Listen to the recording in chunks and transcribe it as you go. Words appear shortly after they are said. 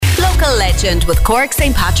a legend with Cork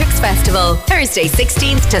St. Patrick's Festival, Thursday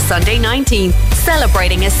 16th to Sunday 19th,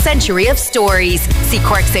 celebrating a century of stories. See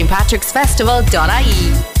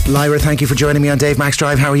corkstpatricksfestival.ie. Lyra, thank you for joining me on Dave Max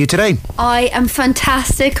Drive. How are you today? I am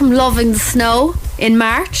fantastic. I'm loving the snow in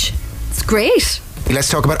March. It's great. Let's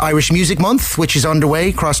talk about Irish Music Month, which is underway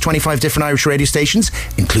across 25 different Irish radio stations,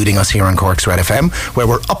 including us here on Cork's Red FM, where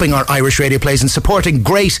we're upping our Irish radio plays and supporting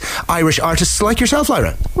great Irish artists like yourself,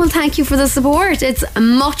 Lyra. Well, thank you for the support. It's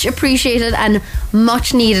much appreciated and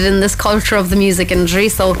much needed in this culture of the music industry.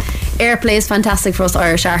 So airplay is fantastic for us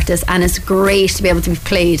Irish artists, and it's great to be able to be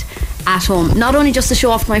played at home. Not only just to show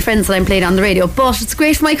off to my friends that I'm played on the radio, but it's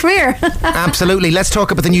great for my career. Absolutely. Let's talk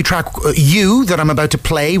about the new track, You, that I'm about to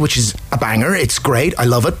play, which is a banger. It's great. I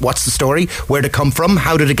love it. What's the story? Where'd it come from?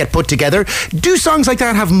 How did it get put together? Do songs like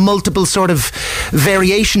that have multiple sort of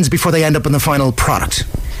variations before they end up in the final product?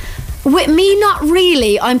 With me, not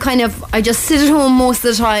really. I just sit at home most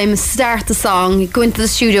of the time, start the song, go into the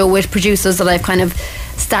studio with producers that I've kind of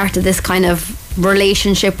started this kind of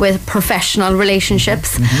relationship with, professional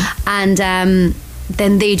relationships, and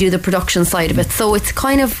then they do the production side of it. So it's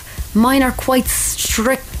kind of, mine are quite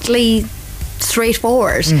strictly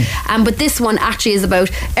straightforward, but this one actually is about,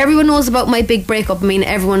 everyone knows about my big breakup. I mean,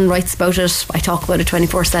 everyone writes about it. I talk about it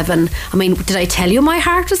 24/7. I mean, did I tell you my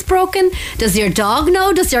heart was broken? Does your dog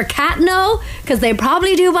know? Does your cat know? Because they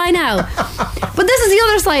probably do by now. But this is the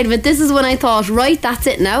other side of it. This is when I thought, right, that's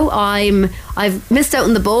it now. I've missed out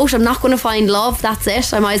on the boat. I'm not going to find love. That's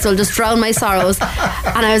it. I might as well just drown my sorrows.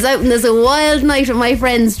 And I was out on this wild night with my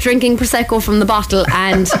friends drinking Prosecco from the bottle,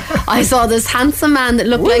 and I saw this handsome man that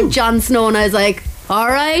looked like Jon Snow, and I was like, all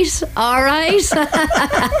right.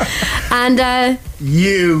 And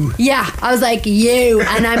you. Yeah, I was like, you,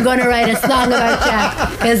 and I'm going to write a song about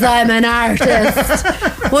you because I'm an artist.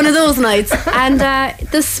 One of those nights. And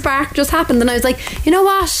the spark just happened, and I was like, you know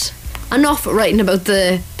what? Enough writing about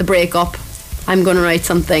the breakup. I'm going to write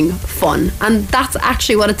something fun. And that's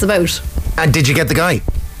actually what it's about. And did you get the guy?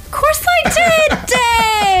 Of course I did,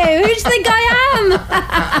 Dave! Who do you think I am?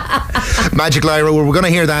 Magic Lyra, we're going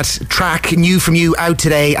to hear that track, New From You, out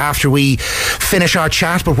today after we finish our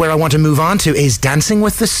chat. But where I want to move on to is Dancing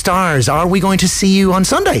with the Stars. Are we going to see you on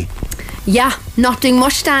Sunday? Yeah, not doing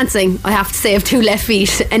much dancing. I have to say, I have 2 left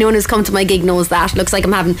feet. Anyone who's come to my gig knows that. Looks like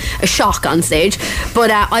I'm having a shock on stage.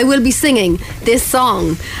 But I will be singing this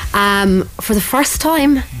song for the first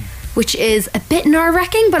time, which is a bit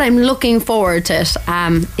nerve-wracking, but I'm looking forward to it.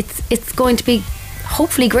 It's going to be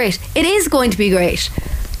hopefully great. It is going to be great.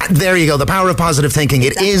 There you go, the power of positive thinking.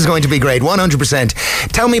 It is going to be great, 100%.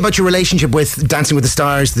 Tell me about your relationship with Dancing with the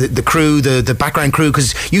Stars, the crew, the background crew,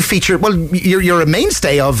 because you feature, well, you're a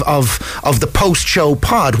mainstay of the post-show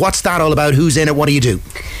pod. What's that all about? Who's in it? What do you do?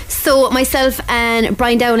 So myself and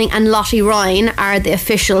Brian Downing and Lottie Ryan are the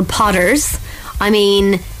official podders. I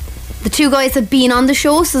mean, the 2 guys have been on the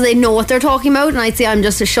show, so they know what they're talking about, and I'd say I'm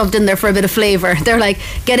just shoved in there for a bit of flavour. They're like,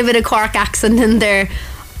 get a bit of Cork accent in there.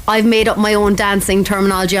 I've made up my own dancing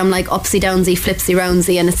terminology. I'm like upsy downsy, flipsy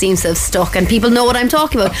roundsy, and it seems to have stuck, and people know what I'm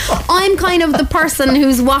talking about. I'm kind of the person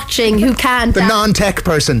who's watching, who can't the dance. Non-tech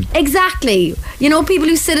person. Exactly. You know, people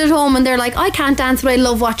who sit at home and they're like, I can't dance, but I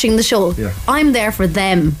love watching the show. Yeah. I'm there for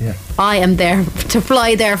them. Yeah. I am there to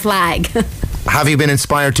fly their flag. Have you been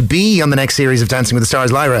inspired to be on the next series of Dancing with the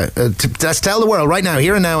Stars, Lyra? Let's tell the world right now,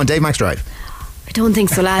 here and now on Dave Max Drive. I don't think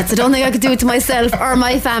so, lads. I don't think I could do it to myself or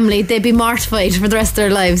my family. They'd be mortified for the rest of their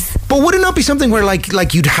lives. But would it not be something where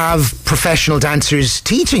like you'd have professional dancers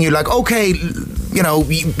teaching you, like, okay, you know,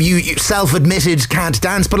 you self-admitted can't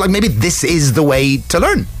dance, but like maybe this is the way to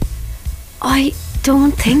learn? I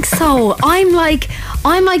don't think so. I'm like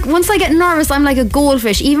once I get nervous, I'm like a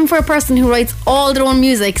goldfish. Even for a person who writes all their own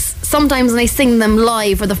music, sometimes when I sing them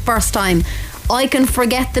live for the first time, I can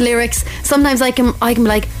forget the lyrics. Sometimes I can be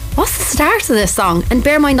like, what's the start of this song? And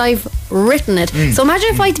bear in mind, I've written it. So imagine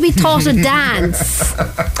if I had to be taught to dance.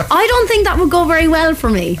 I don't think that would go very well for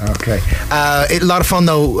me. Okay. A lot of fun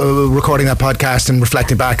though, recording that podcast and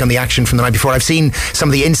reflecting back on the action from the night before. I've seen some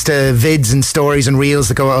of the Insta vids and stories and reels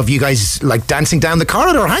that go of you guys like dancing down the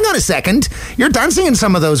corridor. Hang on a second, you're dancing in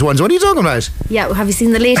some of those ones. What are you talking about? Yeah, have you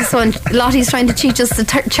seen the latest one? Lottie's trying to teach us the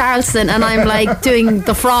Charleston, and I'm like doing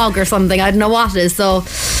the frog or something. I don't know what it is. So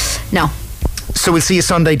no. So we'll see you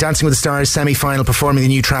Sunday, Dancing with the Stars semi-final, performing the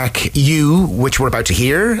new track You, which we're about to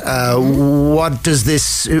hear. What does this,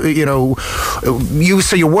 so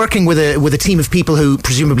you're working with a team of people who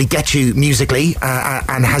presumably get you musically,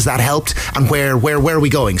 and has that helped? And where are we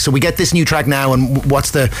going? So we get this new track now, and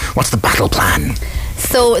what's the battle plan?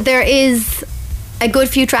 So there is a good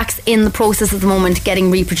few tracks in the process at the moment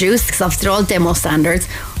getting reproduced, because obviously they're all demo standards.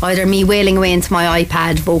 Either me wailing away into my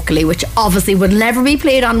iPad vocally, which obviously would never be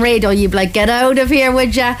played on radio. You'd be like, get out of here,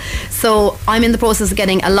 would ya? So I'm in the process of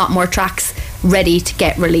getting a lot more tracks ready to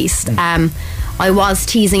get released. I was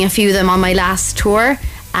teasing a few of them on my last tour,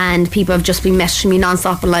 and people have just been messaging me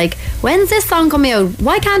non-stop and like, when's this song coming out?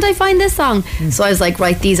 Why can't I find this song? So I was like,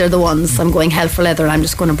 right, these are the ones. I'm going hell for leather. I'm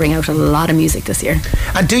just going to bring out a lot of music this year.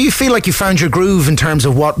 And do you feel like you found your groove in terms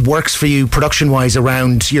of what works for you production-wise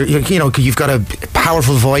around your you know, you've got a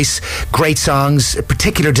powerful voice, great songs, a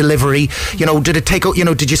particular delivery. You know,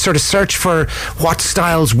 did you sort of search for what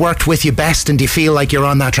styles worked with you best, and do you feel like you're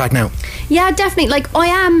on that track now? Yeah, definitely. Like, I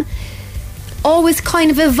am always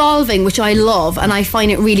kind of evolving, which I love, and I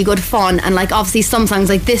find it really good fun. And like, obviously some songs,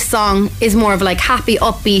 like this song is more of like happy,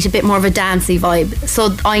 upbeat, a bit more of a dancey vibe,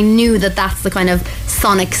 so I knew that that's the kind of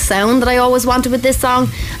sonic sound that I always wanted with this song.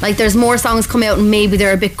 Like, there's more songs coming out and maybe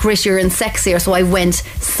they're a bit grittier and sexier, so I went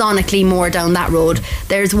sonically more down that road.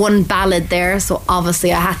 There's one ballad there, so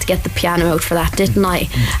obviously I had to get the piano out for that, didn't I?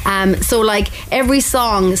 So like, every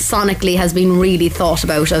song sonically has been really thought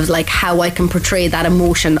about, of like how I can portray that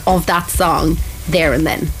emotion of that song there and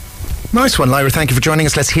then. Nice one, Lyra. Thank you for joining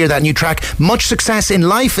us. Let's hear that new track. Much success in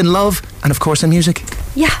life, in love, and of course in music.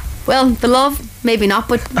 Yeah, well, the love, maybe not,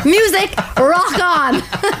 but music, rock on.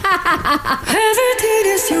 Everything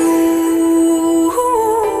is you,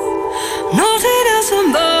 nothing else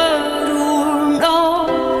but no.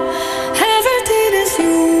 Everything is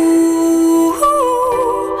you,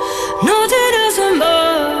 nothing else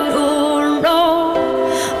but no.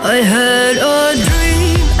 I had a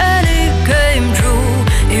dream and it came true.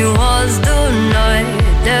 It was the night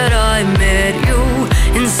that I met you.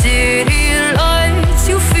 In city lights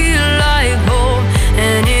you feel like home,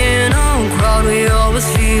 and in a crowd we always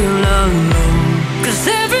feel alone. 'Cause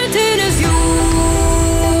everything is you,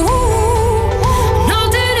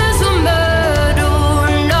 nothing else will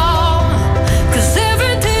matter now. 'Cause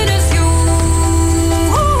everything is you,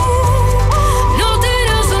 nothing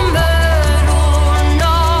else will matter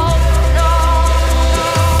now.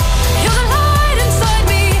 You're the light inside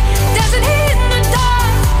me, there's an heat in the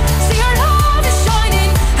dark. See your love is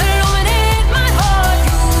shining, illuminate my heart.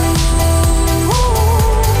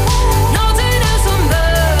 Nothing else will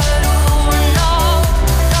matter now.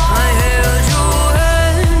 I held your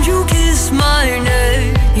hand, you kissed my neck,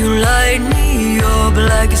 you light me up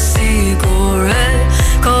like a cigarette.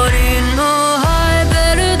 Caught in a high,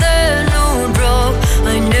 better than no drug. I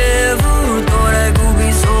never thought I could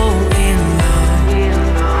be so in love.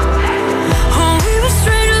 Oh, we were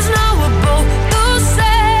strangers, now we're both the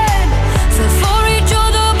same. Fell for each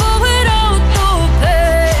other, but without the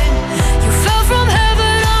pain. You fell from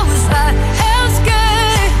heaven, I was at hell's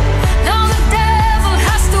gate. Now the devil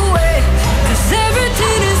has to wait. 'Cause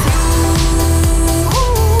everything is you,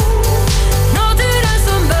 nothing else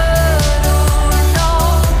will matter now.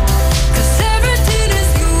 'Cause everything is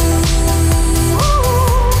you,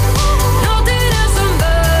 nothing else will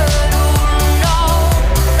matter now.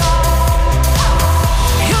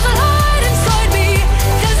 You're the light inside me,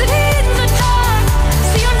 there's a heat in the dark.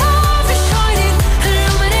 See your love is shining,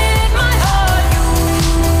 illuminate my heart.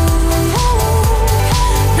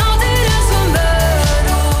 Nothing else will matter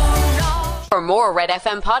now. For more Red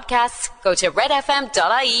FM podcasts, go to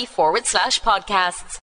redfm.ie/podcasts.